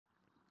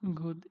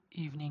Good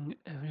evening,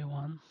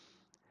 everyone.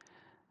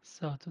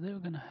 So, today we're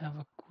gonna have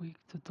a quick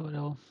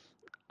tutorial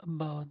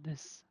about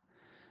this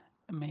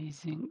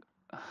amazing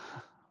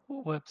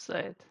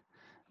website,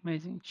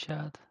 amazing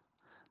chat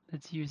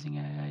that's using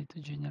AI to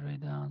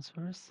generate the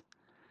answers.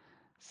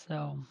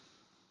 So,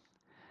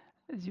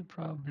 as you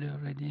probably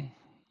already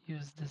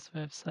use this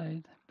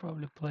website,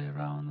 probably play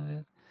around with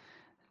it.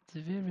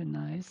 It's very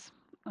nice.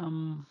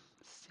 I'm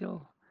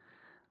still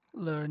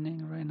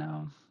learning right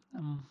now.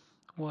 I'm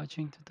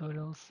watching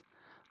tutorials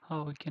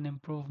how I can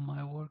improve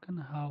my work and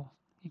how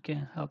it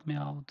can help me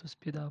out to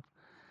speed up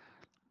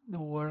the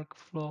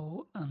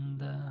workflow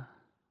and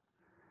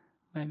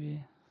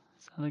maybe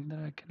something that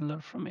I can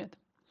learn from it.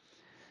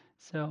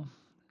 So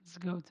let's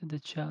go to the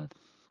chat.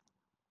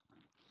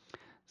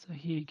 So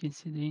here you can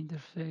see the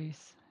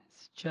interface.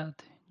 It's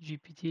Chat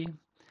GPT.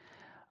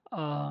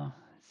 Uh,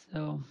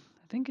 so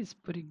I think it's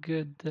pretty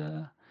good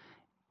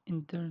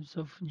in terms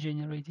of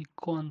generating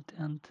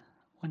content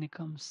when it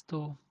comes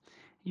to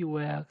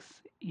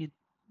UX. It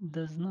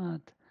does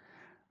not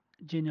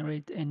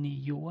generate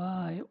any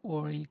UI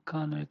or it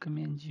can't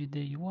recommend you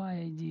the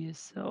UI ideas.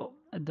 So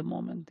at the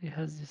moment it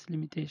has this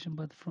limitation,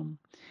 but from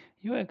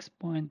UX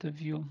point of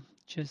view,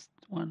 just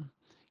one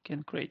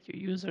can create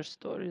your user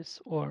stories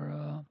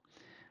or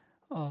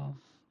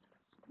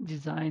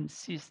design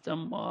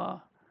system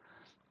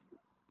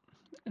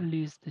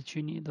list that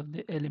you need of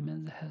the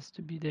elements that has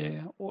to be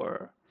there,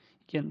 or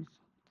you can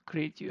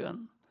create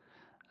you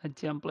a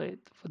template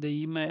for the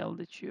email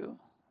that you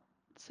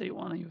say you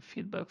want your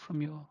feedback from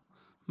your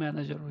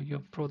manager or your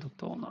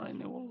product owner,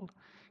 and it will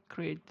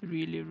create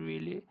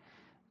really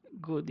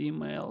good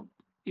email.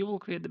 It will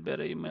create a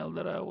better email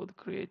that I would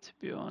create, to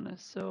be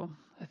honest. So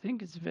I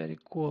think it's very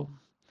cool.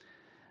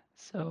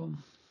 So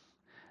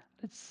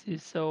let's see.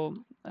 So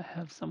I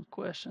have some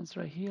questions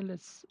right here.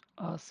 Let's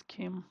ask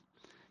him,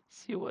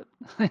 see what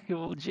he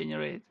will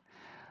generate.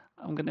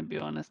 I'm gonna be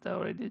honest, I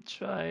already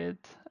tried.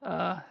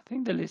 I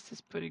think the list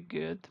is pretty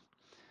good.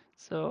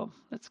 So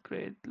let's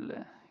create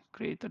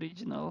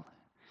original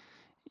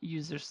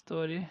user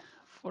story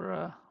for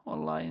a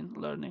online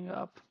learning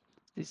app.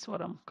 This is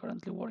what I'm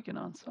currently working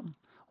on. So I'm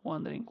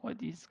wondering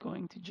what it's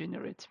going to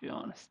generate, to be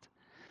honest.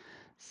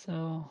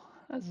 So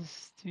as a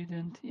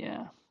student,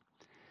 yeah,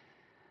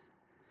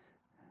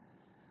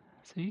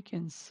 so you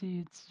can see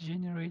it's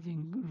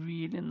generating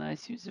really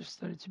nice user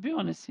story. To be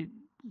honest,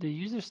 the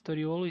user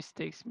story always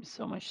takes me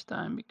so much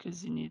time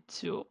because you need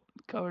to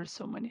cover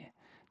so many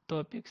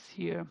topics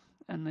here.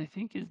 And I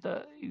think it's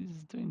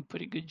doing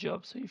pretty good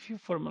job. So if you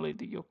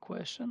formulate your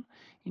question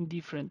in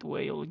different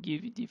way, it will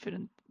give you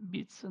different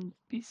bits and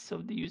pieces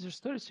of the user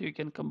story, so you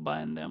can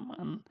combine them,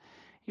 and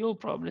it will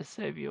probably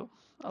save you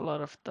a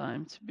lot of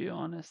time. To be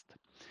honest,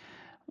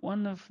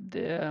 one of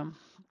the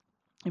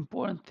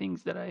important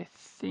things that I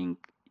think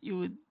it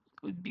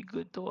would be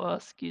good to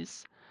ask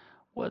is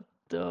what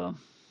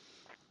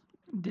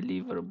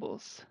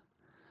deliverables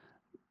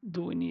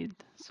do we need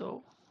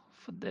so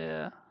for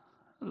the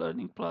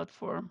learning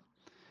platform,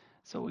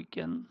 so we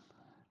can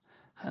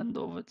hand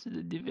over to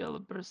the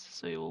developers,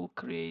 so it will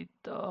create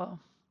a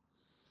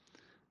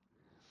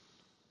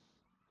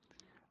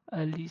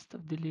list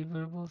of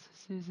deliverables.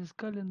 This is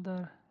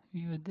calendar,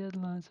 view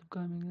deadlines,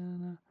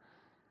 upcoming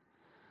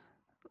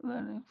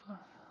learning.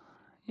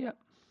 Yeah,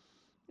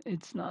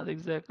 it's not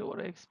exactly what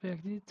I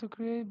expected to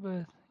create,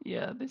 but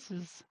yeah, this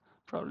is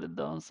probably the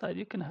downside.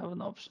 You can have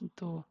an option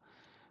to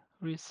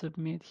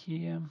resubmit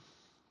here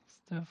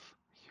stuff.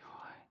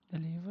 UI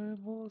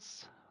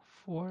deliverables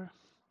for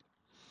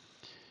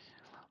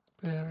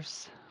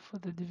pairs for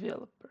the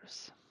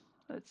developers.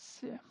 Let's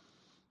see.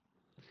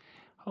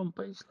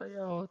 Homepage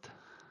layout,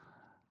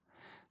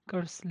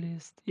 course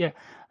list. Yeah,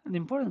 the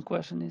important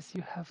question is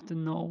you have to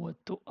know what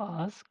to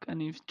ask,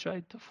 and you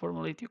try to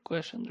formulate your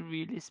question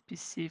really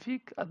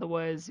specific.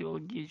 Otherwise, it will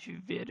give you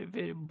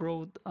very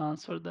broad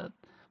answer that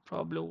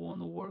probably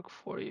won't work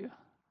for you.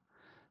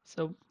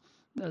 So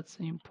that's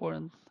an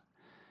important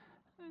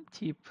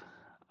tip.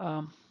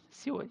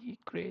 See what you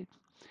create.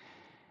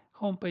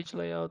 Homepage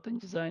layout and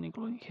design,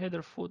 including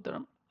header, footer,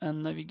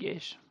 and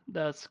navigation.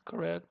 That's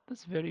correct.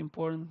 That's very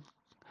important.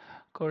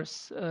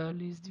 Course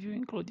list view,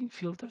 including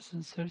filters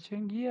and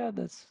searching. Yeah,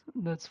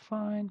 that's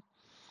fine.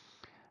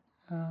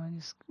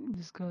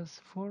 Discuss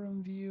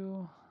forum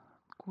view,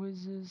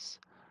 quizzes,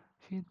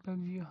 feedback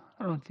view.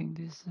 I don't think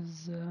this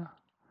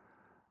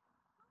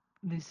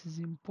is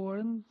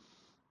important.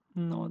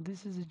 No,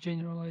 this is a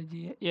general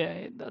idea.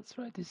 Yeah, that's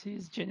right. This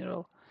is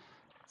general.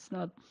 It's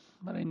not,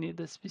 but I need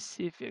a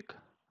specific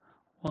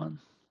one.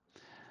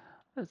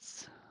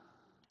 Let's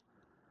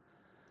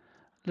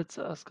let's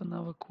ask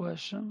another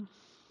question.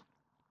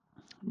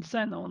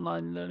 Design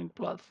online learning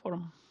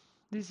platform.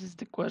 This is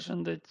the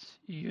question that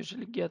you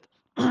usually get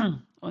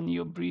on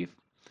your brief,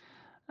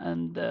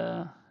 and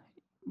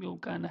you'll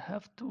kind of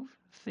have to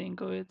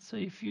think of it. So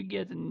if you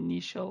get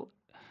initial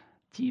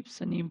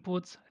tips and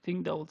inputs, I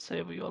think that would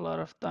save you a lot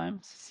of time.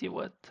 See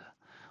what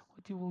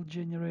you will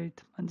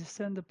generate.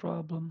 Understand the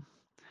problem.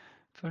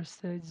 First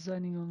stage,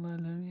 designing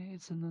online learning.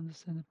 It's an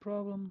understand the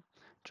problem.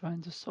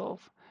 trying to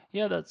solve.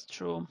 Yeah, that's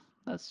true.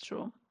 That's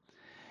true.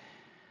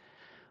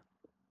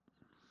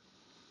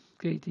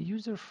 Create a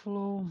user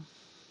flow.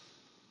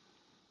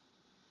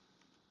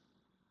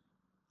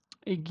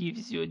 It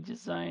gives you a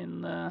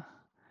design.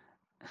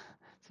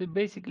 So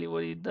basically,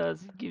 what it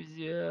does, it gives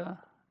you a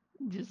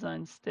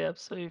design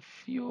steps. So if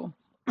you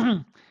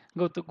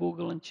go to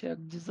Google and check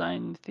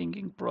design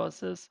thinking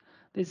process,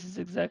 this is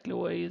exactly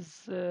what it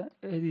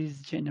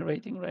is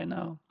generating right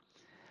now.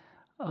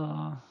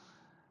 Uh,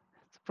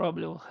 so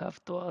probably we'll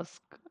have to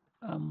ask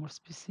a more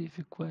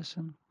specific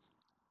question.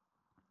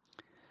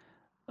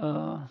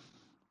 Uh,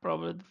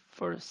 Probably the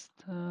first.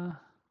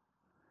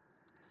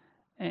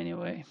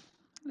 Anyway,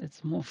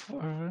 let's move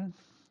forward.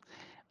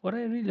 What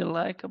I really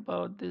like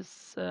about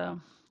this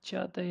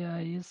chat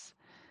AI is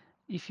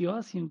if you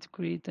ask him to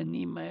create an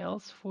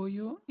emails for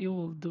you, he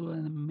will do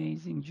an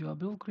amazing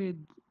job. He'll create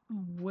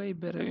way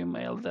better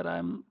email that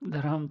I'm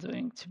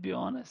doing, to be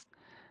honest.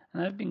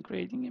 And I've been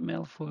creating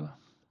email for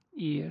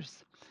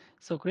years.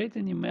 So create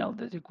an email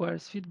that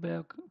requires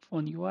feedback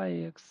on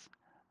UIX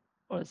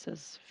or it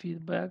says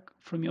feedback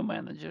from your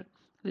manager.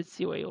 Let's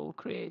see what you will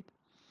create.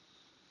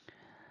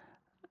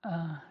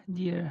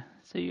 Dear,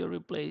 so you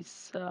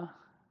replace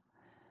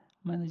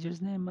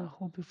manager's name. I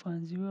hope he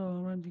finds you well.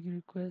 Running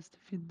request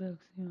feedback.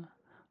 Yeah.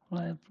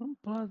 Live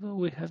Plato.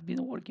 We have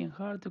been working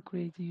hard to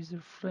create a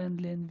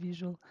user-friendly and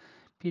visual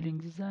appealing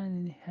design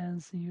and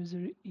enhance the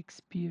user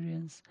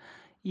experience.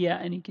 Yeah,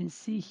 and you can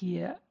see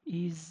here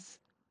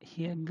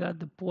got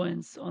the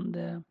points on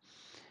the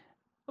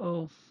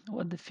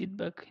what the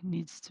feedback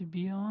needs to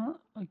be on.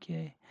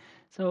 Okay,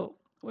 so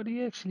what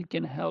he actually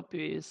can help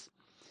you is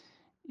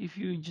if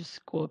you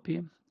just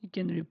copy, you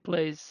can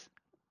replace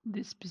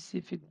the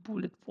specific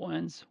bullet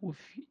points with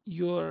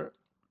your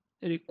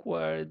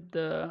required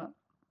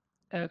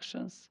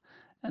actions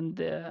and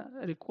the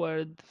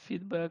required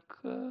feedback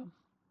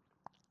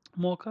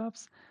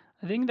mockups.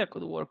 I think that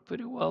could work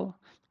pretty well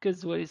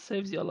because what it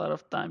saves you a lot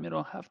of time. You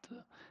don't have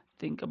to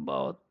think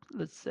about,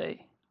 let's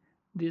say,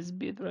 this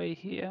bit right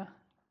here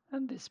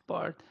and this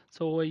part.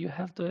 So what you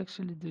have to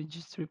actually do is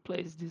just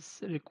replace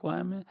this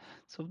requirement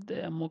of the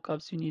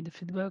mockups you need the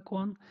feedback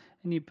on,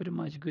 and you're pretty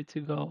much good to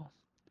go.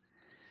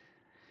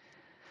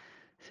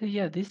 So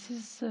yeah, this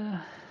is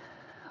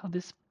how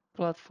this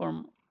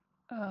platform,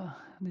 uh,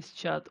 this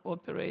chat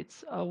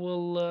operates. I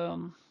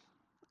will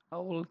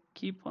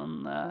keep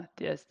on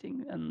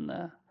testing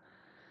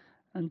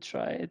and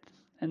try it.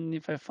 And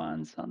if I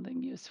find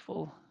something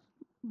useful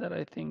that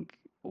I think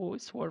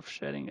is worth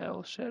sharing, I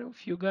will share it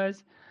with you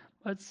guys.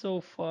 But so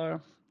far,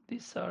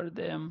 these are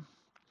the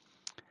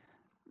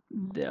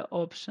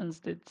options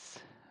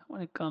that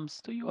when it comes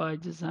to UI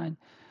design,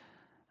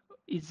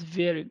 it's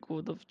very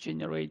good of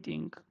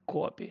generating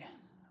copy.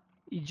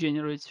 It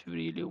generates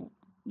really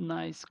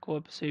nice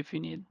copy. So if you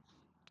need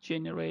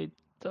generate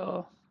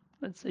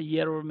let's say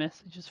error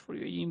messages for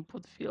your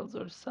input fields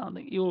or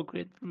something, you will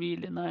create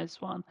really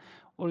nice one.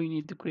 Or you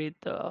need to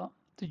create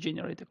to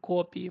generate a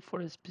copy for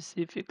a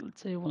specific,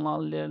 let's say,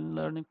 online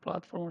learning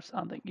platform or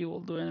something, you will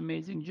do an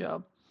amazing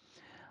job.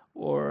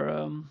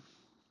 Or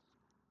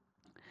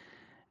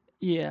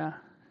yeah,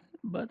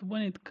 but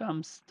when it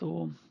comes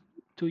to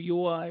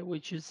UI,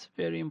 which is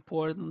very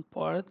important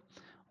part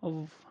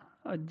of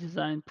a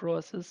design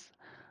process,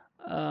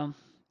 um,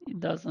 it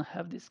doesn't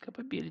have these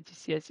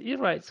capabilities yet. It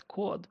writes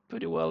code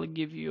pretty well,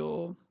 give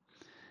you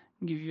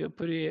a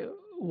pretty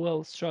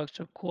well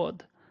structured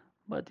code,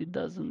 but it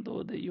doesn't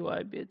do the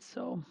UI bit.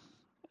 So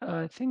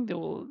I think they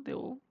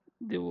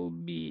will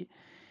be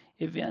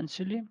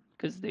eventually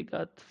because they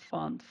got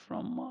fund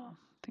from I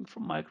think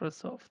from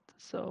Microsoft.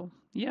 So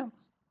yeah.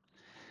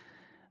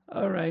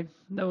 All right,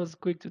 that was a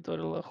quick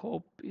tutorial. I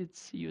hope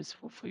it's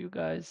useful for you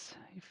guys.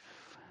 If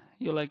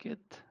you like it,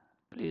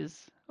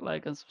 please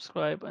like and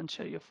subscribe and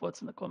share your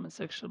thoughts in the comment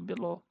section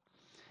below.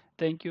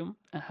 Thank you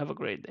and have a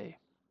great day.